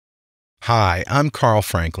Hi, I'm Carl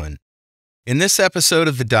Franklin. In this episode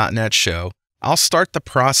of the .NET Show, I'll start the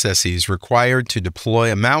processes required to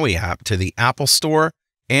deploy a MAUI app to the Apple Store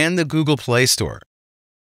and the Google Play Store.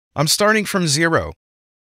 I'm starting from zero.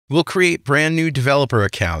 We'll create brand new developer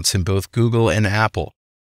accounts in both Google and Apple.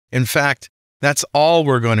 In fact, that's all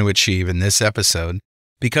we're going to achieve in this episode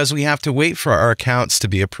because we have to wait for our accounts to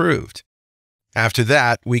be approved. After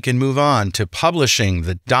that, we can move on to publishing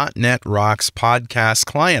the .NET Rocks podcast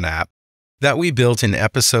client app that we built in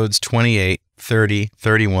episodes 28, 30,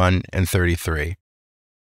 31, and 33.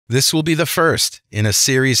 This will be the first in a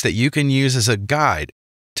series that you can use as a guide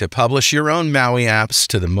to publish your own MAUI apps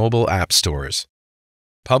to the mobile app stores.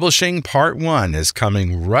 Publishing Part 1 is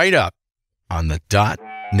coming right up on the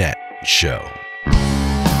 .NET Show.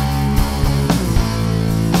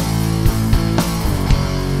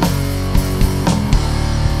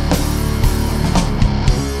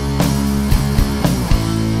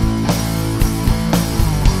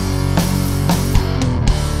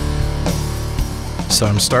 So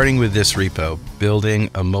I'm starting with this repo, building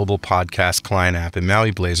a mobile podcast client app in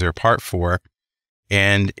MAUI Blazor Part 4.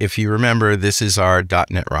 And if you remember, this is our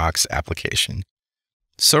 .NET Rocks application.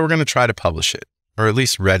 So we're going to try to publish it, or at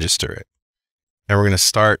least register it. And we're going to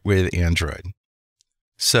start with Android.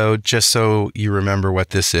 So just so you remember what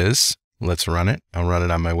this is, let's run it. I'll run it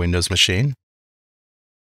on my Windows machine.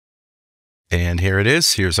 And here it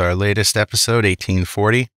is. Here's our latest episode,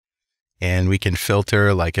 1840. And we can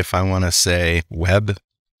filter, like if I want to say web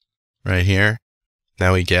right here,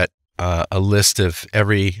 now we get a list of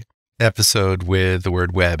every episode with the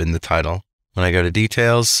word web in the title. When I go to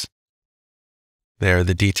details, there are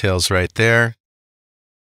the details right there.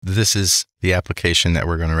 This is the application that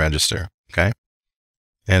we're going to register, okay?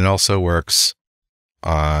 And it also works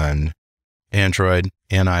on Android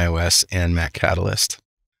and iOS and Mac Catalyst.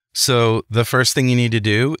 So the first thing you need to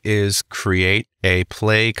do is create a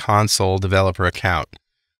Play Console developer account.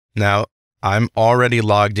 Now, I'm already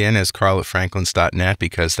logged in as carl@franklins.net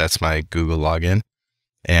because that's my Google login.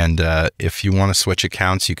 And if you want to switch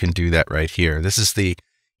accounts, you can do that right here. This is the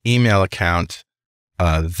email account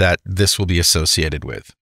that this will be associated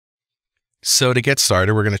with. So to get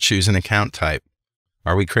started, we're going to choose an account type.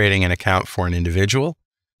 Are we creating an account for an individual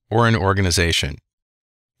or an organization?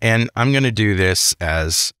 And I'm going to do this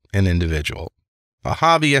as an individual, a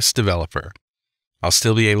hobbyist developer. I'll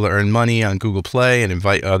still be able to earn money on Google Play and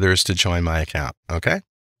invite others to join my account, okay?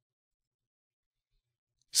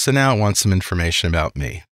 So now it wants some information about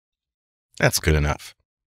me. That's good enough.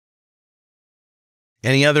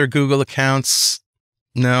 Any other Google accounts?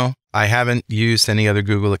 No, I haven't used any other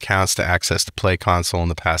Google accounts to access the Play Console in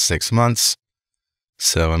the past 6 months,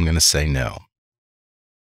 so I'm going to say no.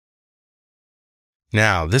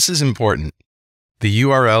 Now, this is important. The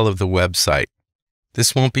URL of the website.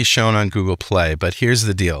 This won't be shown on Google Play, but here's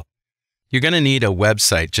the deal. You're going to need a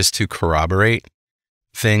website just to corroborate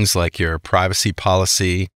things like your privacy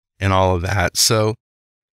policy and all of that. So,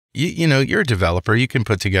 you know, you're a developer. You can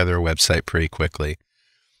put together a website pretty quickly.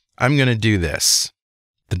 I'm going to do this,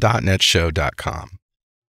 the .netshow.com.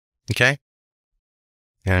 Okay?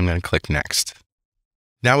 And I'm going to click Next.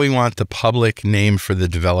 Now we want the public name for the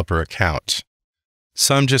developer account.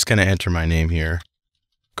 So I'm just going to enter my name here,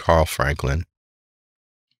 Carl Franklin.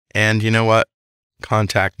 And you know what?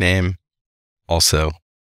 Contact name. Also,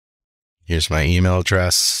 here's my email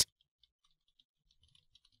address.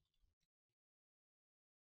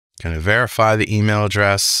 Going to verify the email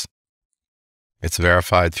address. It's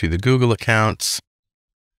verified through the Google account.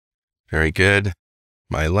 Very good.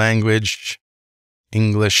 My language,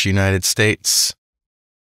 English, United States.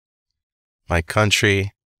 My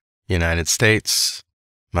country, United States.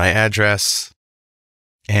 My address,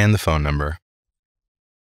 and the phone number.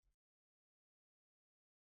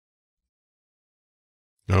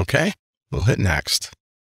 Okay, we'll hit Next.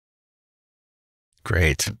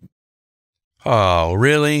 Great. Oh,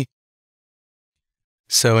 really?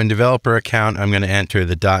 So in developer account, I'm going to enter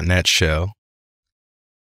the .NET Show.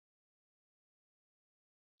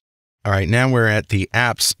 All right, now we're at the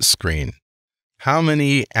apps screen. How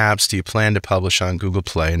many apps do you plan to publish on Google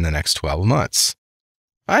Play in the next 12 months?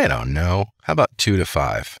 I don't know. How about 2 to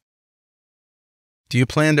 5? Do you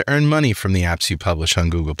plan to earn money from the apps you publish on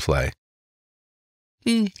Google Play?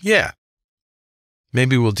 Yeah.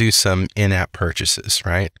 Maybe we'll do some in-app purchases,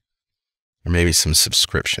 right? Or maybe some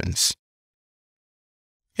subscriptions.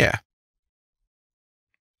 Yeah.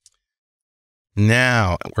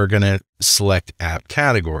 Now we're going to select app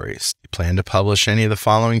categories. You plan to publish any of the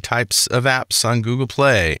following types of apps on Google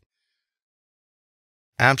Play?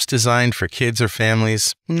 Apps designed for kids or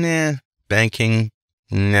families? Nah. Banking?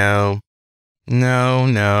 No. No,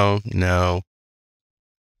 no, no.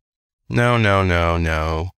 No, no, no,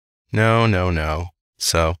 no. No, no, no.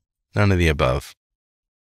 So, none of the above.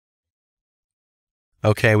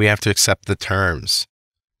 Okay, we have to accept the terms.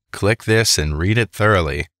 Click this and read it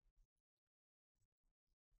thoroughly,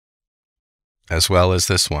 as well as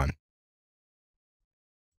this one.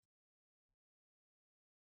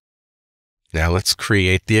 Now let's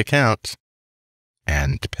create the account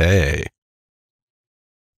and pay.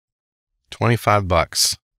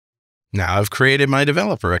 $25. Now I've created my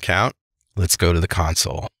developer account. Let's go to the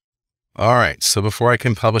console. All right, so before I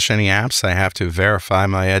can publish any apps, I have to verify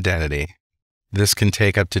my identity. This can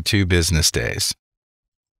take up to 2 business days.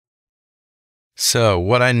 So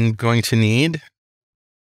what I'm going to need,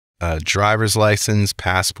 a driver's license,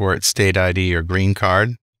 passport, state ID, or green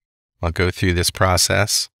card. I'll go through this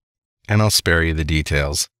process and I'll spare you the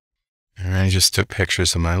details. And I just took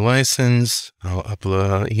pictures of my license.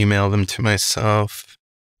 I'll email them to myself.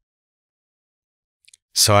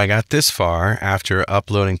 So I got this far after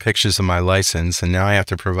uploading pictures of my license, and now I have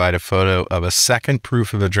to provide a photo of a second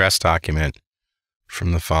proof of address document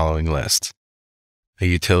from the following list: a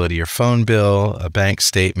utility or phone bill, a bank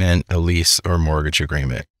statement, a lease or mortgage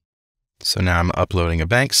agreement. So now I'm uploading a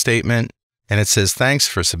bank statement, and it says, "Thanks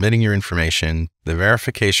for submitting your information. The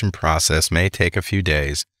verification process may take a few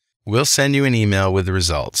days. We'll send you an email with the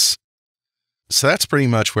results." So that's pretty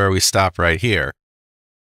much where we stop right here.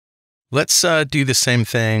 Let's do the same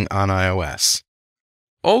thing on iOS.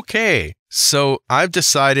 Okay, so I've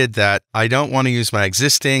decided that I don't want to use my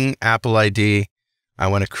existing Apple ID. I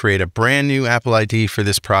want to create a brand new Apple ID for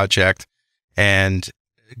this project and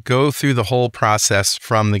go through the whole process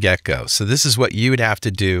from the get-go. So this is what you would have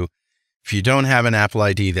to do if you don't have an Apple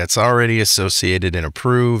ID that's already associated and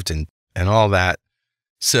approved and all that.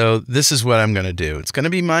 So this is what I'm going to do. It's going to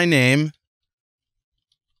be my name.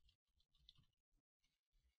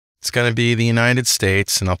 It's going to be the United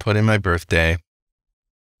States, and I'll put in my birthday.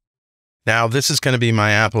 Now, this is going to be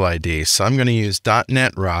my Apple ID, so I'm going to use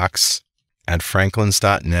 .NET Rocks at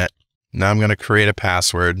franklins.net. Now I'm going to create a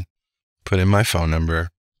password, put in my phone number,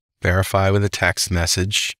 verify with a text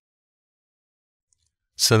message.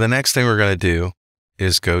 So the next thing we're going to do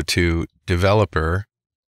is go to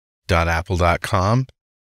developer.apple.com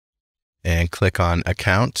and click on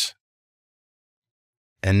Account.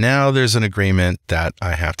 And now there's an agreement that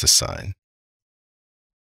I have to sign.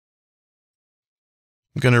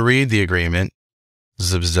 I'm going to read the agreement,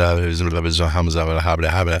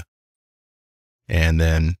 and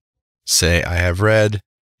then say I have read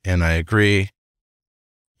and I agree.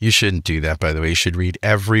 You shouldn't do that, by the way. You should read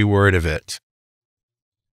every word of it.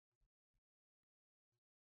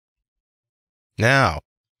 Now,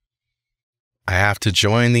 I have to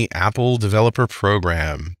join the Apple Developer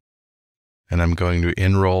Program, and I'm going to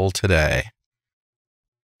enroll today.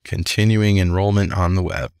 Continuing enrollment on the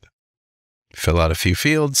web. Fill out a few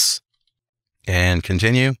fields and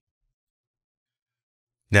continue.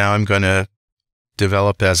 Now I'm going to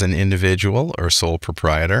develop as an individual or sole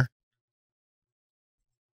proprietor.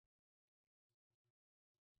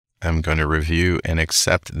 I'm going to review and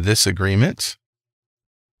accept this agreement.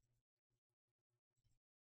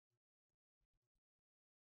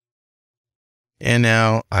 And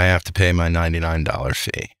now I have to pay my $99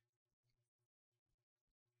 fee.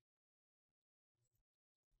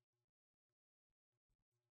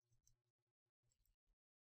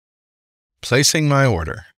 Placing my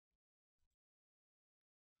order.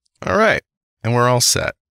 All right, and we're all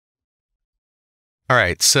set. All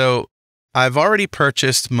right, so I've already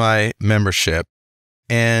purchased my membership,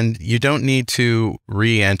 and you don't need to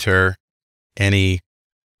re-enter any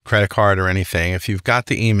credit card or anything. If you've got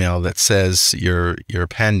the email that says you're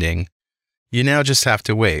pending, you now just have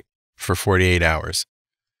to wait for 48 hours.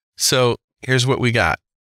 So here's what we got.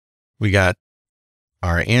 We got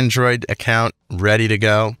our Android account ready to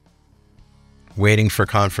go, waiting for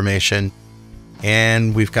confirmation,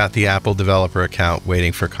 and we've got the Apple developer account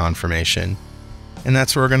waiting for confirmation. And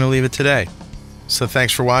that's where we're going to leave it today. So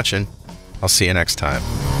thanks for watching. I'll see you next time.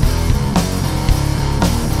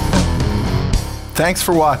 Thanks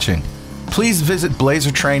for watching. Please visit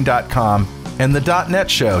blazertrain.com and the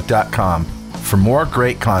 .NETshow.com for more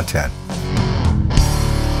great content.